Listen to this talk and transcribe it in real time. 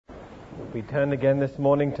We turn again this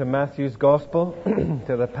morning to Matthew's Gospel,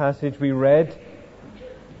 to the passage we read,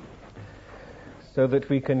 so that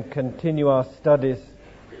we can continue our studies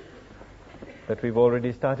that we've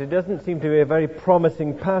already started. It doesn't seem to be a very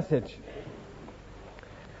promising passage.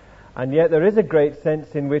 And yet there is a great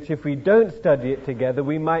sense in which if we don't study it together,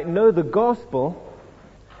 we might know the Gospel,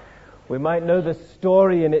 we might know the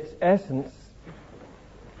story in its essence,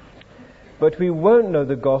 but we won't know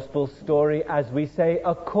the Gospel story, as we say,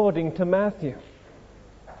 according to Matthew.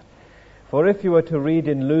 For if you were to read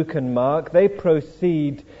in Luke and Mark, they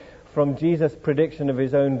proceed from Jesus' prediction of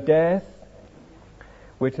his own death,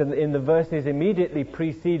 which in the verses immediately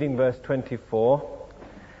preceding verse 24,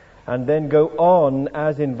 and then go on,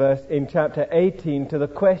 as in chapter 18, to the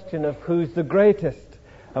question of who's the greatest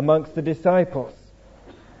amongst the disciples.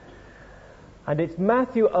 And it's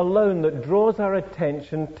Matthew alone that draws our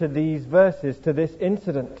attention to these verses, to this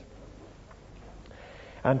incident.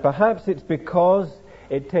 And perhaps it's because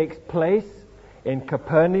it takes place in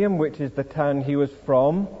Capernaum, which is the town he was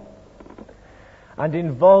from, and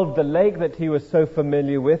involved the lake that he was so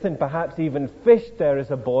familiar with, and perhaps even fished there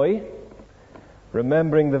as a boy,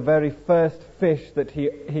 remembering the very first fish that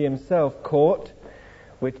he himself caught,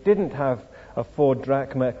 which didn't have a 4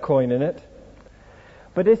 drachma coin in it.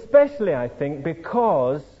 But especially, I think,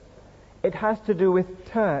 because it has to do with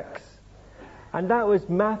tax. And that was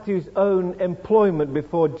Matthew's own employment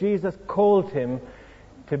before Jesus called him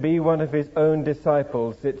to be one of his own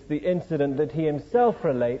disciples. It's the incident that he himself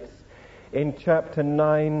relates in chapter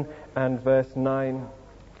 9 and verse 9.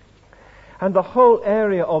 And the whole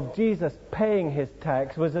area of Jesus paying his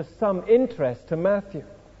tax was of some interest to Matthew,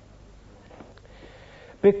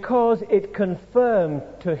 because it confirmed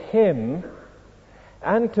to him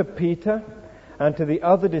and to Peter and to the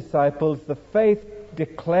other disciples the faith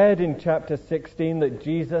declared in chapter 16 that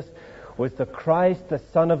Jesus was the Christ, the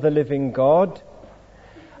Son of the living God.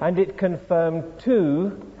 And it confirmed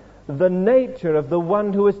too the nature of the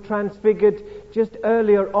one who was transfigured just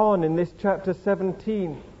earlier on in this chapter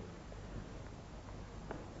 17.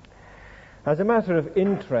 As a matter of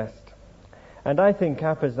interest, and I think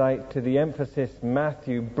apposite to the emphasis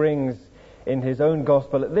Matthew brings in his own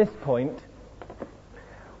gospel at this point,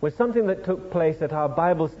 was something that took place at our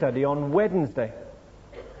Bible study on Wednesday.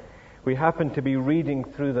 We happened to be reading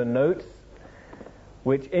through the notes,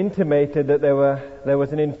 which intimated that there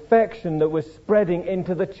was an infection that was spreading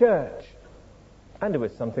into the church. And it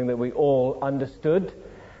was something that we all understood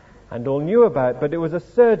and all knew about, but it was a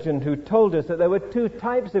surgeon who told us that there were 2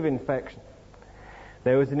 types of infection.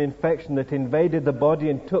 There was an infection that invaded the body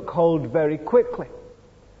and took hold very quickly.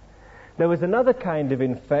 There was another kind of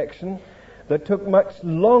infection that took much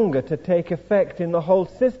longer to take effect in the whole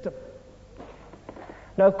system.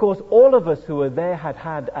 Now, of course, all of us who were there had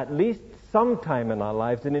had at least some time in our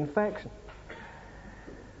lives an infection.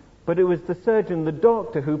 But it was the surgeon, the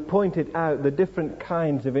doctor, who pointed out the different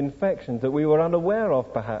kinds of infections that we were unaware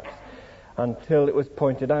of, perhaps, until it was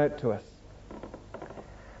pointed out to us.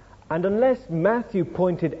 And unless Matthew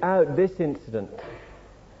pointed out this incident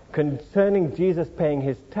concerning Jesus paying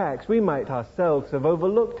his tax, we might ourselves have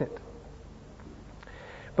overlooked it.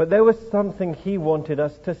 But there was something he wanted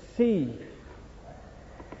us to see.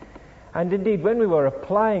 And indeed, when we were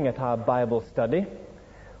applying at our Bible study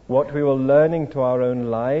what we were learning to our own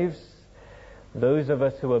lives, those of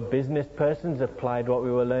us who were business persons applied what we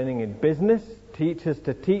were learning in business, teachers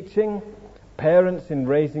to teaching, parents in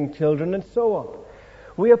raising children, and so on.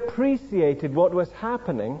 We appreciated what was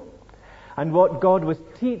happening and what God was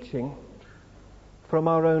teaching from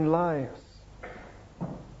our own lives.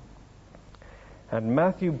 And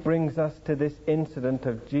Matthew brings us to this incident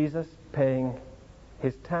of Jesus paying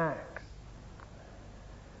his tax.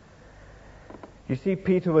 You see,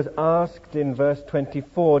 Peter was asked in verse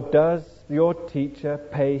 24, "Does your teacher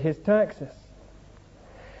pay his taxes?"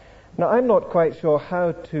 Now, I'm not quite sure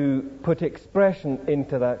how to put expression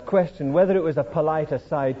into that question, whether it was a polite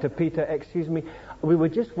aside to Peter, "Excuse me, we were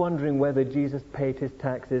just wondering whether Jesus paid his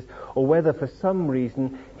taxes," or whether for some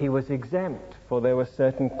reason he was exempt, for there were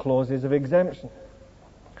certain clauses of exemption.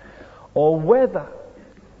 Or whether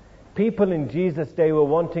people in Jesus' day were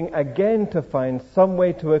wanting again to find some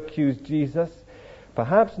way to accuse Jesus,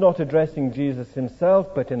 perhaps not addressing Jesus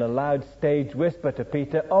himself, but in a loud stage whisper to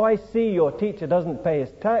Peter, "Oh, I see your teacher doesn't pay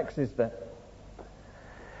his taxes then."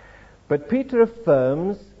 But Peter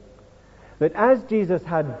affirms that as Jesus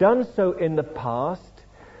had done so in the past,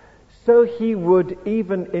 so he would,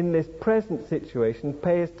 even in this present situation,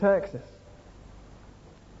 pay his taxes.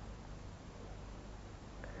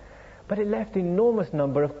 But it left an enormous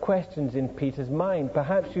number of questions in Peter's mind.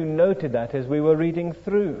 Perhaps you noted that as we were reading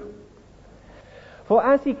through. For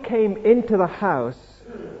as he came into the house,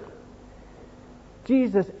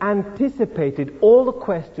 Jesus anticipated all the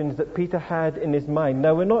questions that Peter had in his mind.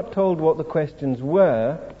 Now, we're not told what the questions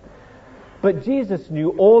were, but Jesus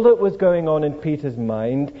knew all that was going on in Peter's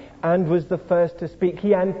mind and was the first to speak.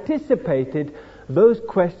 He anticipated those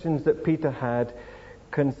questions that Peter had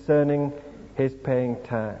concerning his paying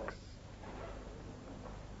tax.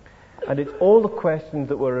 And it's all the questions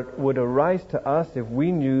that would arise to us if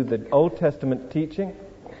we knew the Old Testament teaching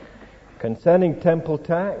concerning temple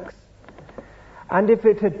tax, and if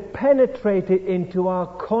it had penetrated into our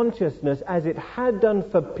consciousness as it had done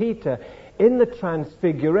for Peter in the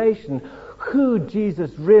Transfiguration, who Jesus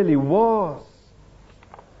really was.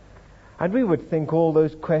 And we would think all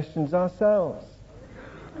those questions ourselves.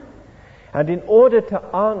 And in order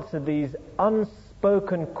to answer these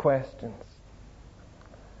unspoken questions,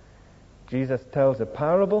 Jesus tells a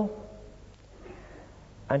parable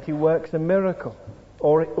and he works a miracle.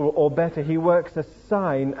 Or better, he works a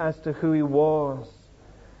sign as to who he was.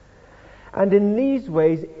 And in these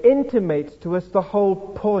ways intimates to us the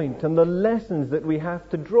whole point and the lessons that we have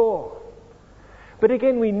to draw. But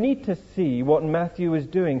again, we need to see what Matthew is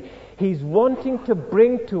doing. He's wanting to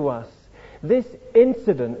bring to us this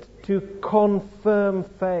incident to confirm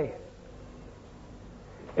faith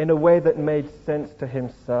in a way that made sense to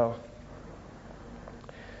himself.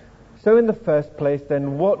 So in the first place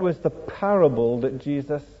then, what was the parable that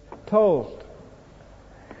Jesus told?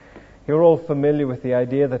 You're all familiar with the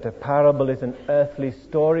idea that a parable is an earthly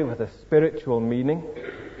story with a spiritual meaning.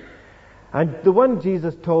 And the one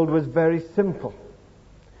Jesus told was very simple.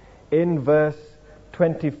 In verse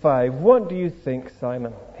 25, "What do you think,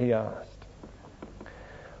 Simon?" he asked.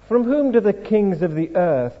 "From whom do the kings of the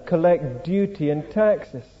earth collect duty and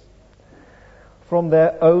taxes? From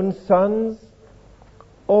their own sons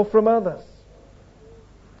or from others?"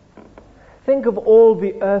 Think of all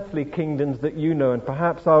the earthly kingdoms that you know, and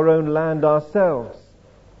perhaps our own land ourselves.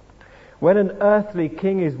 When an earthly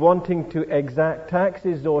king is wanting to exact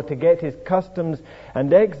taxes or to get his customs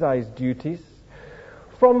and excise duties,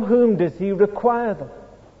 from whom does he require them?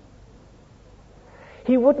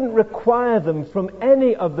 He wouldn't require them from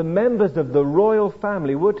any of the members of the royal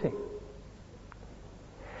family, would he?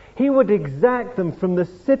 He would exact them from the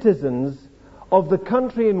citizens of the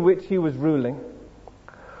country in which he was ruling,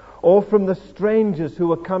 or from the strangers who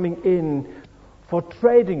were coming in for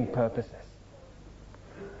trading purposes.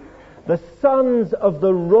 The sons of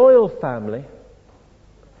the royal family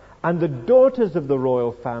and the daughters of the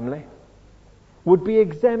royal family would be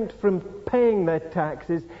exempt from paying their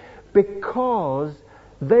taxes because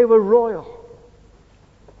they were royal.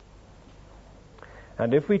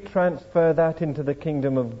 And if we transfer that into the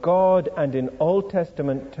kingdom of God and in Old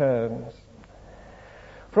Testament terms,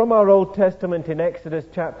 from our Old Testament in Exodus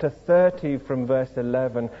chapter 30 from verse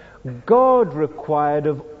 11, God required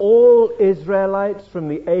of all Israelites from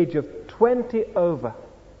the age of 20 over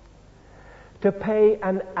to pay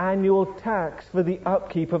an annual tax for the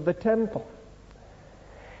upkeep of the temple.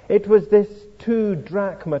 It was this 2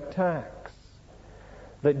 drachma tax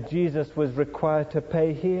that Jesus was required to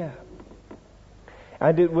pay here.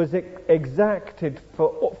 And it was exacted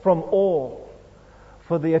from all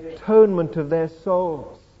for the atonement of their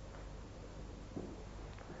souls.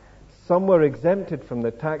 Some were exempted from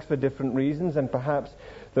the tax for different reasons, and perhaps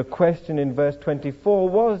the question in verse 24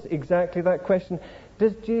 was exactly that question.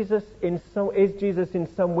 Is Jesus in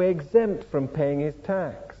some way exempt from paying his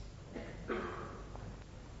tax?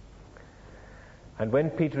 And when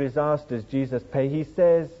Peter is asked, does Jesus pay? He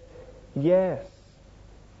says, yes.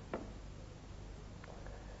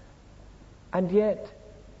 And yet,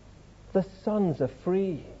 the sons are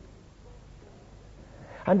free.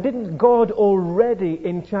 And didn't God already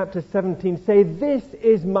in chapter 17 say, "This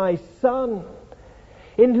is my Son,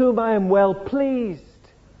 in whom I am well pleased.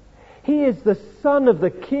 He is the Son of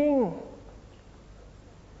the King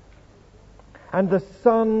and the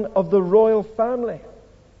Son of the royal family,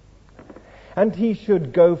 and he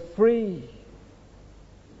should go free."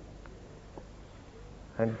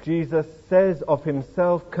 And Jesus says of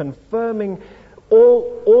himself, confirming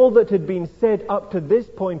all that had been said up to this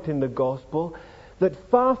point in the gospel, that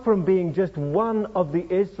far from being just one of the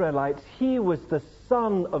Israelites, he was the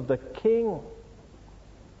Son of the King.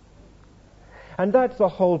 And that's the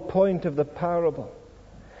whole point of the parable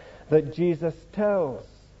that Jesus tells.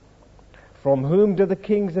 From whom do the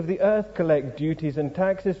kings of the earth collect duties and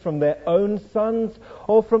taxes? From their own sons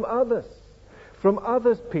or from others? From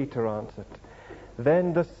others, Peter answered.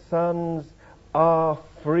 Then the sons are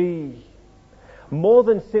free. More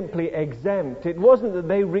than simply exempt. It wasn't that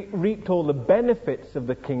they reaped all the benefits of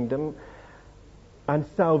the kingdom and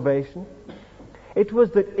salvation. It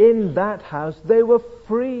was that in that house they were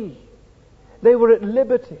free. They were at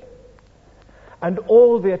liberty. And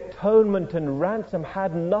all the atonement and ransom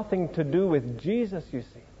had nothing to do with Jesus, you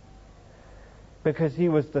see, because he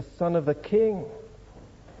was the Son of the King.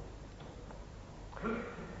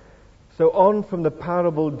 So on from the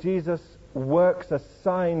parable, Jesus works a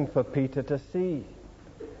sign for Peter to see,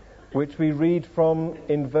 which we read from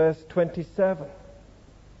in verse 27.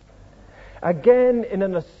 Again, in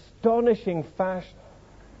an astonishing fashion,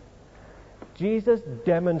 Jesus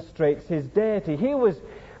demonstrates his deity. Here was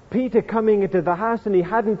Peter coming into the house and he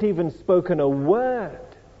hadn't even spoken a word.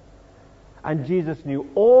 And Jesus knew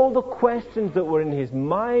all the questions that were in his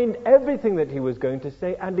mind, everything that he was going to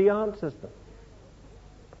say, and he answers them.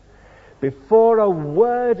 Before a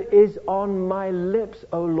word is on my lips,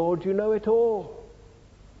 O Lord, you know it all.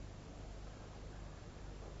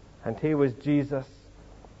 And here was Jesus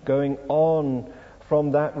going on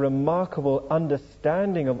from that remarkable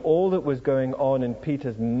understanding of all that was going on in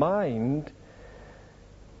Peter's mind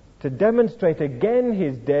to demonstrate again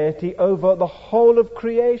his deity over the whole of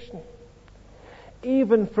creation,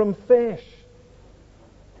 even from fish.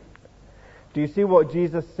 Do you see what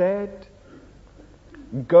Jesus said?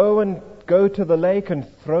 Go to the lake and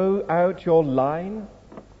throw out your line.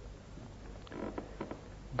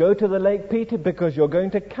 Go to the lake, Peter, because you're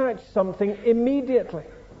going to catch something immediately.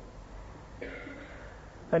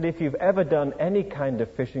 And if you've ever done any kind of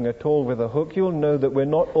fishing at all with a hook, you'll know that we're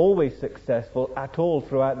not always successful at all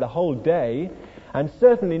throughout the whole day, and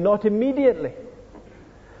certainly not immediately.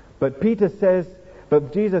 But Jesus says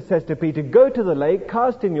to Peter, go to the lake,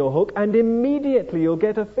 cast in your hook, and immediately you'll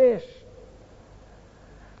get a fish.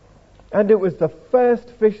 And it was the first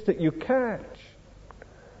fish that you catch.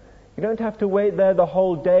 You don't have to wait there the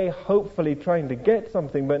whole day, hopefully trying to get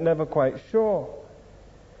something, but never quite sure.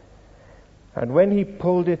 And when he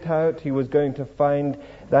pulled it out, he was going to find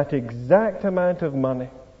that exact amount of money,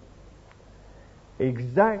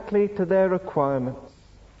 exactly to their requirements.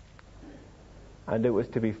 And it was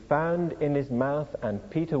to be found in his mouth, and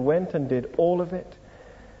Peter went and did all of it,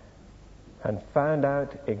 and found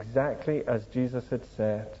out exactly as Jesus had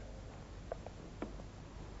said.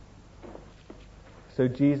 So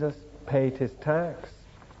Jesus paid his tax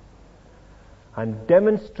and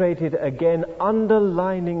demonstrated again,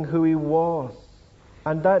 underlining who he was.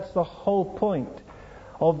 And that's the whole point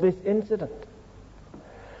of this incident.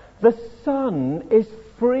 The Son is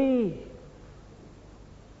free.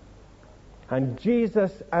 And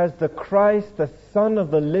Jesus, as the Christ, the Son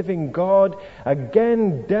of the living God,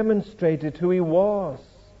 again demonstrated who he was.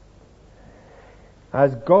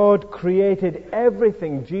 As God created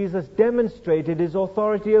everything, Jesus demonstrated his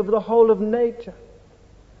authority over the whole of nature.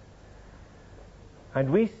 And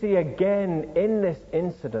we see again in this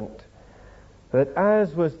incident that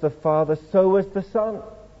as was the Father, so was the Son.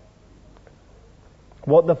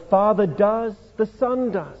 What the Father does, the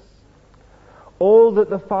Son does. All that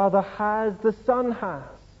the Father has, the Son has.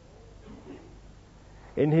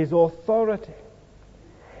 In his authority,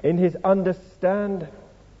 in his understanding.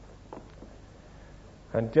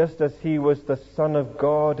 And just as he was the Son of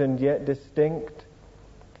God and yet distinct,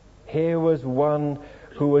 here was one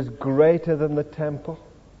who was greater than the temple,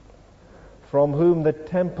 from whom the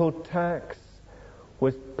temple tax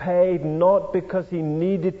was paid not because he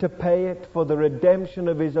needed to pay it for the redemption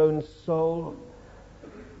of his own soul,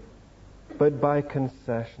 but by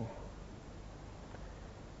concession.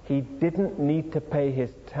 He didn't need to pay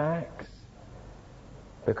his tax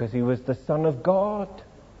because he was the Son of God.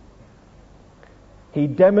 He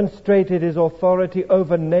demonstrated his authority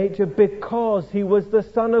over nature because he was the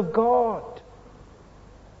Son of God.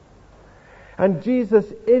 And Jesus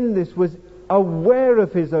in this was aware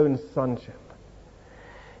of his own sonship.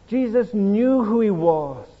 Jesus knew who he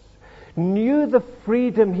was, knew the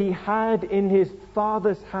freedom he had in his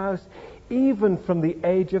Father's house, even from the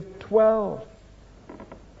age of 12.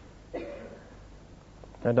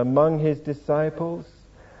 And among his disciples,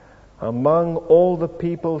 among all the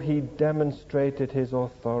people, he demonstrated his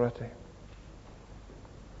authority.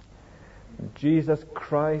 Jesus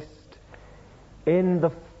Christ in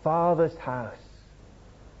the Father's house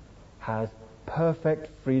has perfect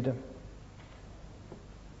freedom.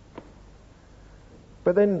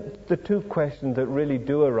 But then the two questions that really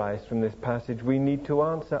do arise from this passage we need to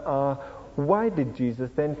answer are, why did Jesus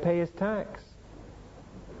then pay his tax?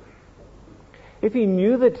 If he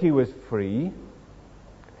knew that he was free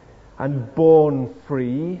and born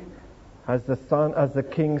free as the son, as the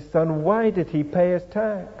king's son, why did he pay his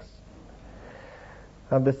tax?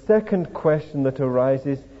 And the second question that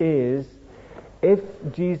arises is, if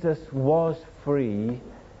Jesus was free,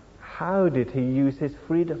 how did he use his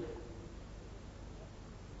freedom?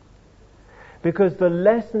 because the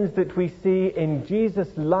lessons that we see in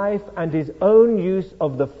Jesus' life and his own use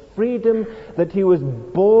of the freedom that he was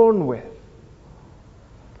born with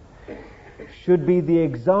should be the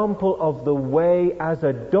example of the way, as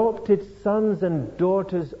adopted sons and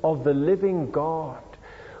daughters of the living God,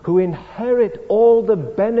 who inherit all the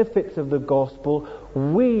benefits of the gospel,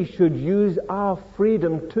 we should use our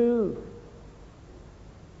freedom too.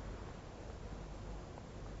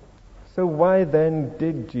 So why then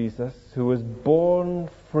did Jesus, who was born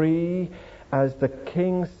free as the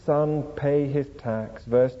king's son, pay his tax?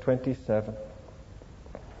 Verse 27.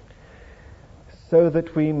 So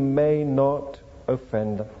that we may not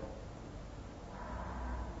offend them.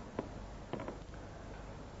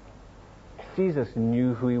 Jesus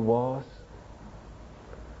knew who he was.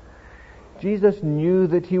 Jesus knew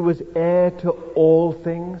that he was heir to all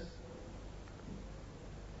things.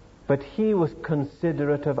 But he was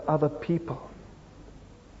considerate of other people.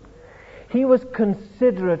 He was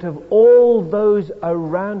considerate of all those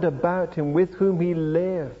around about him with whom he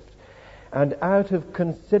lived. And out of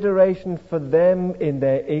consideration for them in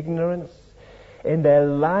their ignorance, in their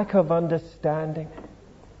lack of understanding,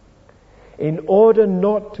 in order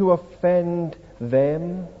not to offend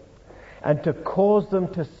them and to cause them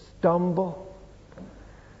to stumble,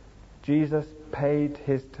 Jesus paid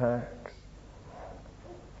his tax.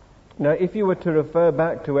 Now, if you were to refer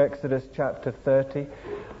back to Exodus chapter 30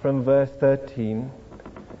 from verse 13,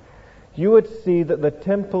 you would see that the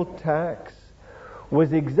temple tax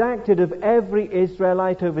was exacted of every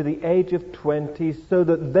Israelite over the age of 20 so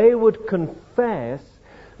that they would confess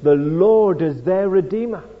the Lord as their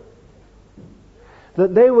Redeemer.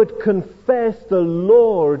 That they would confess the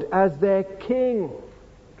Lord as their King.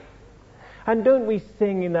 And don't we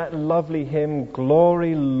sing in that lovely hymn,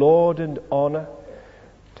 "Glory, Lord, and honor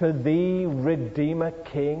to thee, Redeemer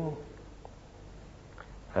King"?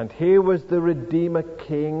 And here was the Redeemer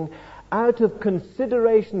King, out of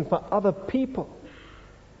consideration for other people,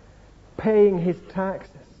 paying his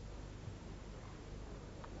taxes.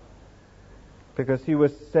 Because he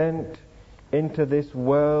was sent into this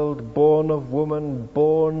world, born of woman,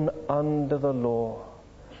 born under the law,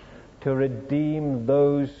 to redeem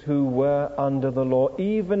those who were under the law.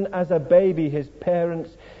 Even as a baby, his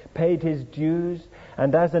parents paid his dues,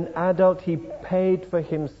 and as an adult, he paid for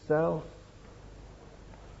himself.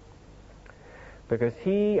 Because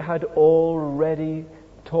he had already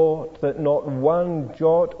taught that not one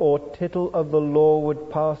jot or tittle of the law would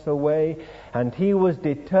pass away, and he was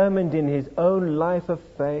determined in his own life of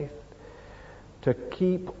faith to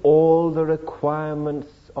keep all the requirements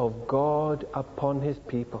of God upon his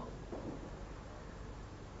people.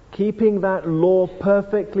 Keeping that law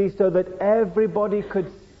perfectly so that everybody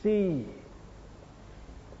could see,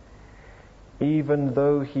 even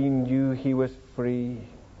though he knew he was free.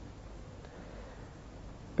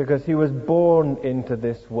 Because he was born into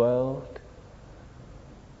this world,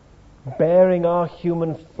 bearing our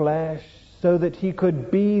human flesh, so that he could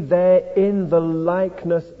be there in the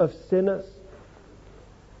likeness of sinners.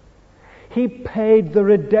 He paid the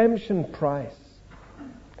redemption price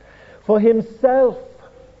for himself,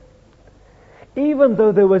 even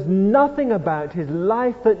though there was nothing about his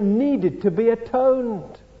life that needed to be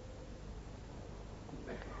atoned.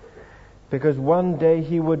 Because one day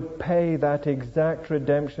he would pay that exact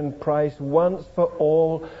redemption price once for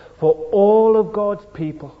all of God's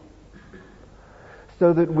people,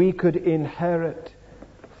 so that we could inherit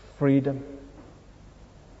freedom.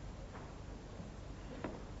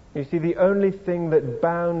 You see, the only thing that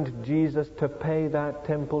bound Jesus to pay that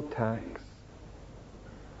temple tax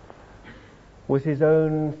was his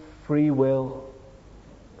own free will,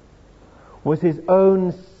 was his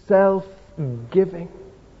own self-giving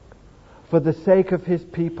for the sake of his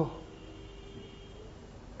people.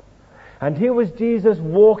 And here was Jesus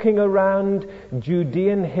walking around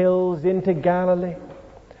Judean hills into Galilee.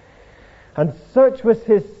 And such was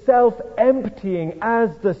his self-emptying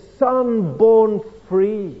as the Son born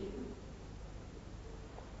free,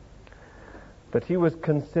 that he was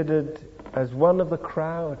considered as one of the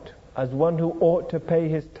crowd, as one who ought to pay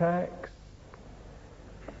his tax,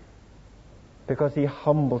 because he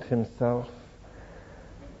humbled himself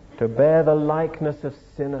to bear the likeness of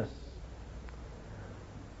sinners,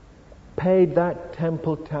 paid that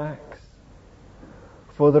temple tax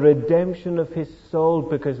for the redemption of his soul,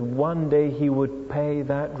 because one day he would pay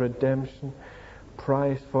that redemption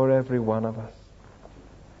price for every one of us.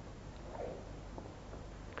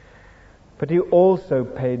 But he also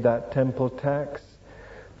paid that temple tax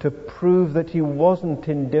to prove that he wasn't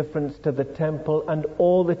indifferent to the temple and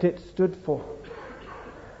all that it stood for.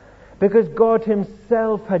 Because God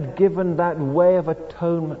himself had given that way of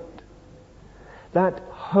atonement that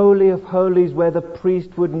Holy of Holies where the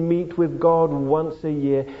priest would meet with God once a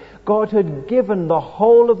year. God had given the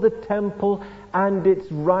whole of the temple and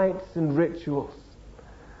its rites and rituals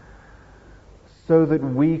so that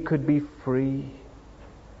we could be free,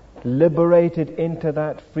 liberated into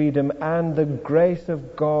that freedom, and the grace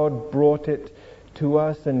of God brought it to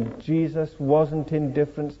us, and Jesus wasn't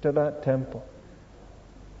indifferent to that temple.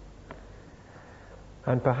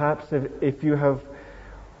 And perhaps if you have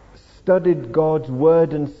studied God's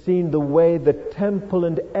Word and seen the way the temple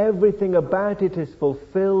and everything about it is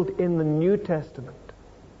fulfilled in the New Testament,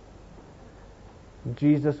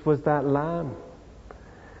 Jesus was that lamb.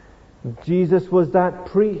 Jesus was that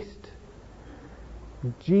priest.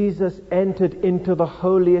 Jesus entered into the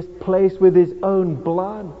holiest place with his own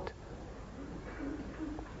blood.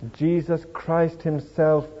 Jesus Christ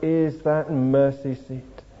himself is that mercy seat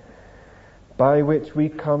by which we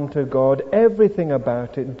come to God. Everything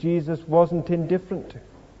about it Jesus wasn't indifferent to.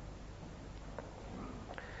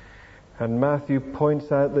 And Matthew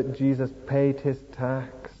points out that Jesus paid his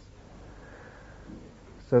tax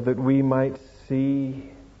so that we might see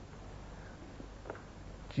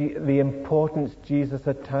the importance Jesus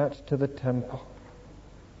attached to the temple.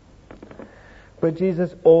 But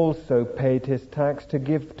Jesus also paid his tax to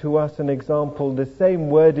give to us an example. The same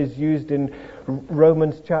word is used in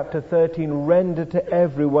Romans chapter 13, render to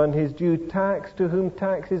everyone his due, tax to whom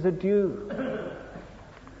tax is a due.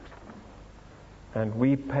 And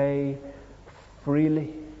we pay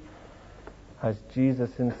freely as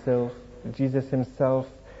Jesus himself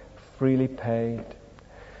freely paid.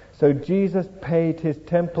 So Jesus paid his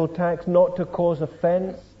temple tax not to cause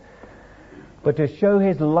offense, but to show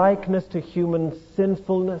his likeness to human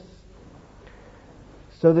sinfulness,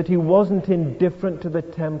 so that he wasn't indifferent to the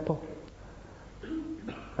temple,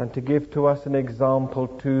 and to give to us an example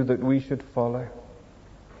too that we should follow.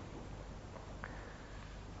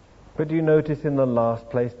 But do you notice in the last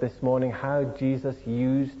place this morning how Jesus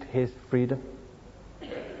used his freedom?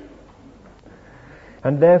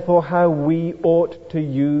 And therefore how we ought to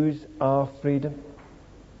use our freedom.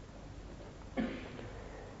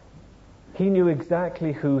 He knew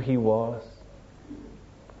exactly who he was.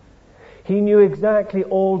 He knew exactly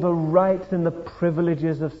all the rights and the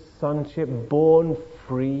privileges of sonship, born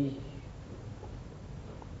free.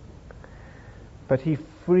 But he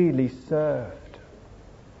freely served.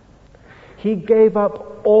 He gave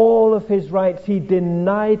up all of his rights. He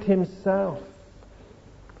denied himself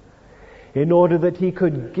in order that he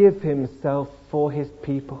could give himself for his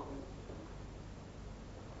people.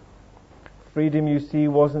 Freedom, you see,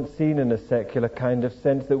 wasn't seen in a secular kind of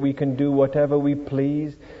sense that we can do whatever we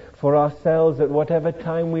please for ourselves at whatever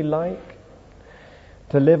time we like,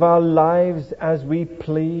 to live our lives as we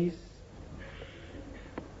please.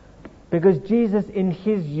 Because Jesus, in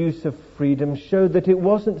his use of freedom, showed that it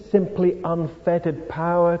wasn't simply unfettered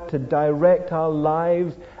power to direct our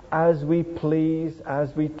lives as we please,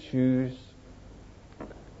 as we choose.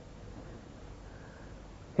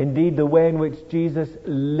 Indeed, the way in which Jesus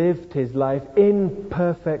lived his life in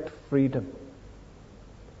perfect freedom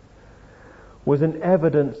was an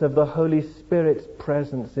evidence of the Holy Spirit's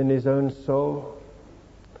presence in his own soul.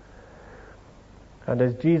 And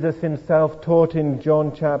as Jesus himself taught in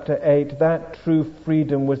John chapter 8, that true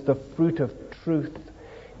freedom was the fruit of truth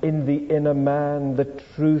in the inner man. The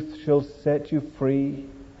truth shall set you free.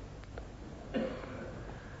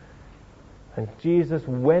 And Jesus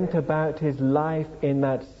went about his life in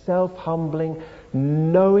that self-humbling,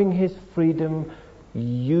 knowing his freedom,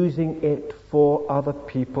 using it for other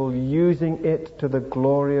people, using it to the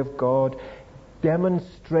glory of God,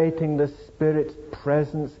 demonstrating the Spirit's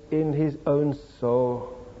presence in his own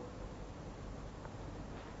soul.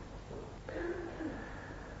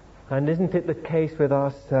 And isn't it the case with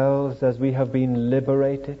ourselves as we have been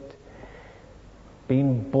liberated,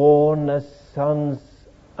 been born as sons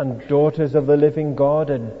and daughters of the living God,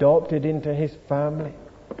 adopted into his family,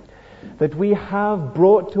 that we have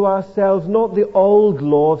brought to ourselves not the old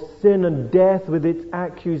law of sin and death with its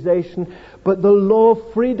accusation, but the law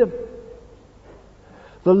of freedom,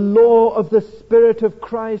 the law of the Spirit of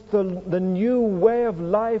Christ, the new way of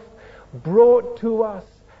life brought to us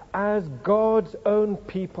as God's own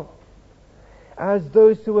people, as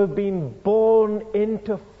those who have been born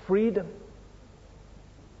into freedom.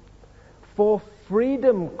 For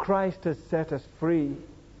freedom Christ has set us free.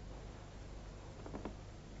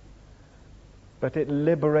 But it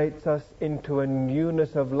liberates us into a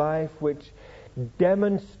newness of life which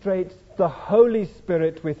demonstrates the Holy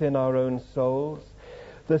Spirit within our own souls,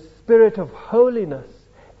 the Spirit of holiness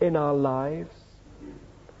in our lives,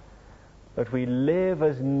 that we live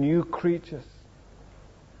as new creatures,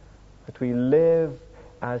 that we live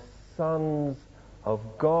as sons of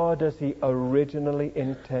God as He originally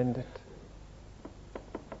intended.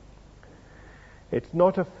 It's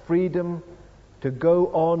not a freedom to go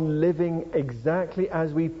on living exactly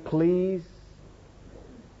as we please,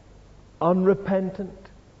 unrepentant,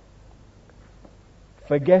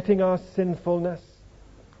 forgetting our sinfulness,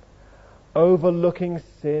 overlooking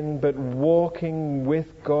sin, but walking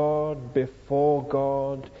with God, before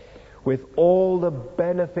God, with all the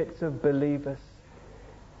benefits of believers,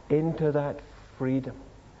 into that freedom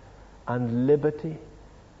and liberty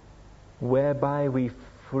whereby we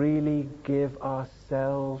freely give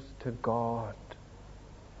ourselves to God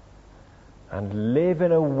and live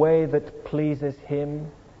in a way that pleases Him,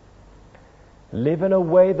 live in a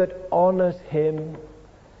way that honors Him,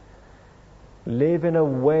 live in a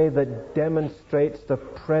way that demonstrates the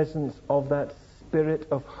presence of that Spirit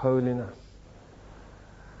of holiness.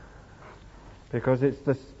 Because it's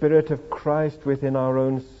the Spirit of Christ within our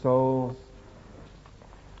own souls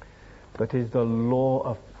that is the law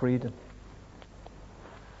of freedom.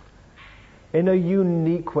 In a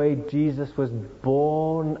unique way, Jesus was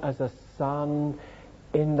born as a son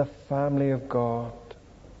in the family of God,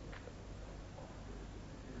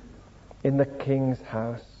 in the King's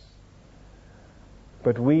house.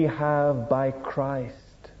 But we have, by Christ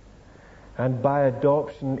and by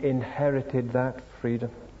adoption, inherited that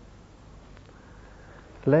freedom.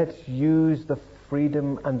 Let's use the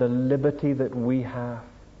freedom and the liberty that we have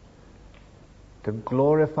to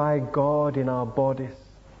glorify God in our bodies,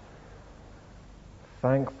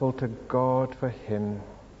 thankful to God for Him.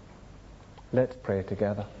 Let's pray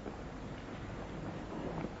together.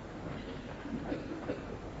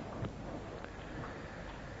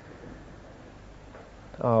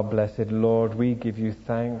 Our blessed Lord, we give You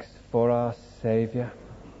thanks for our Saviour,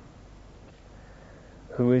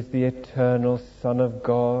 who is the eternal Son of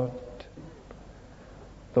God,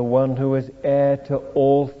 the one who is heir to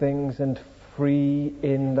all things and free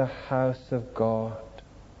in the house of God.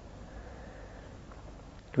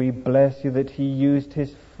 We bless You that He used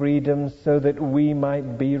His freedom so that we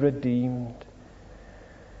might be redeemed.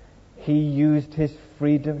 He used His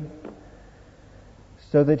freedom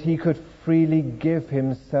so that He could freely give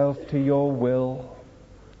Himself to Your will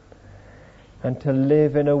and to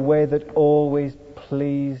live in a way that always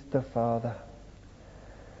pleased the Father.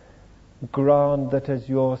 Grant that as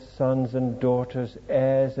Your sons and daughters,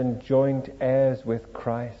 heirs and joint heirs with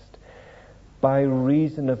Christ, by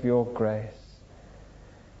reason of Your grace,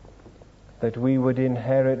 that we would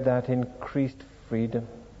inherit that increased freedom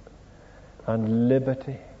and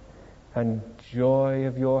liberty and joy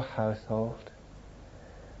of Your household.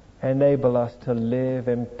 Enable us to live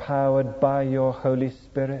empowered by Your Holy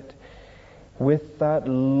Spirit with that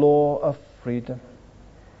law of freedom,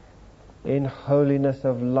 in holiness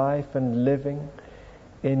of life and living,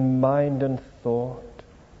 in mind and thought,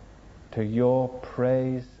 to Your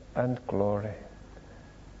praise and glory.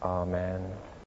 Amen.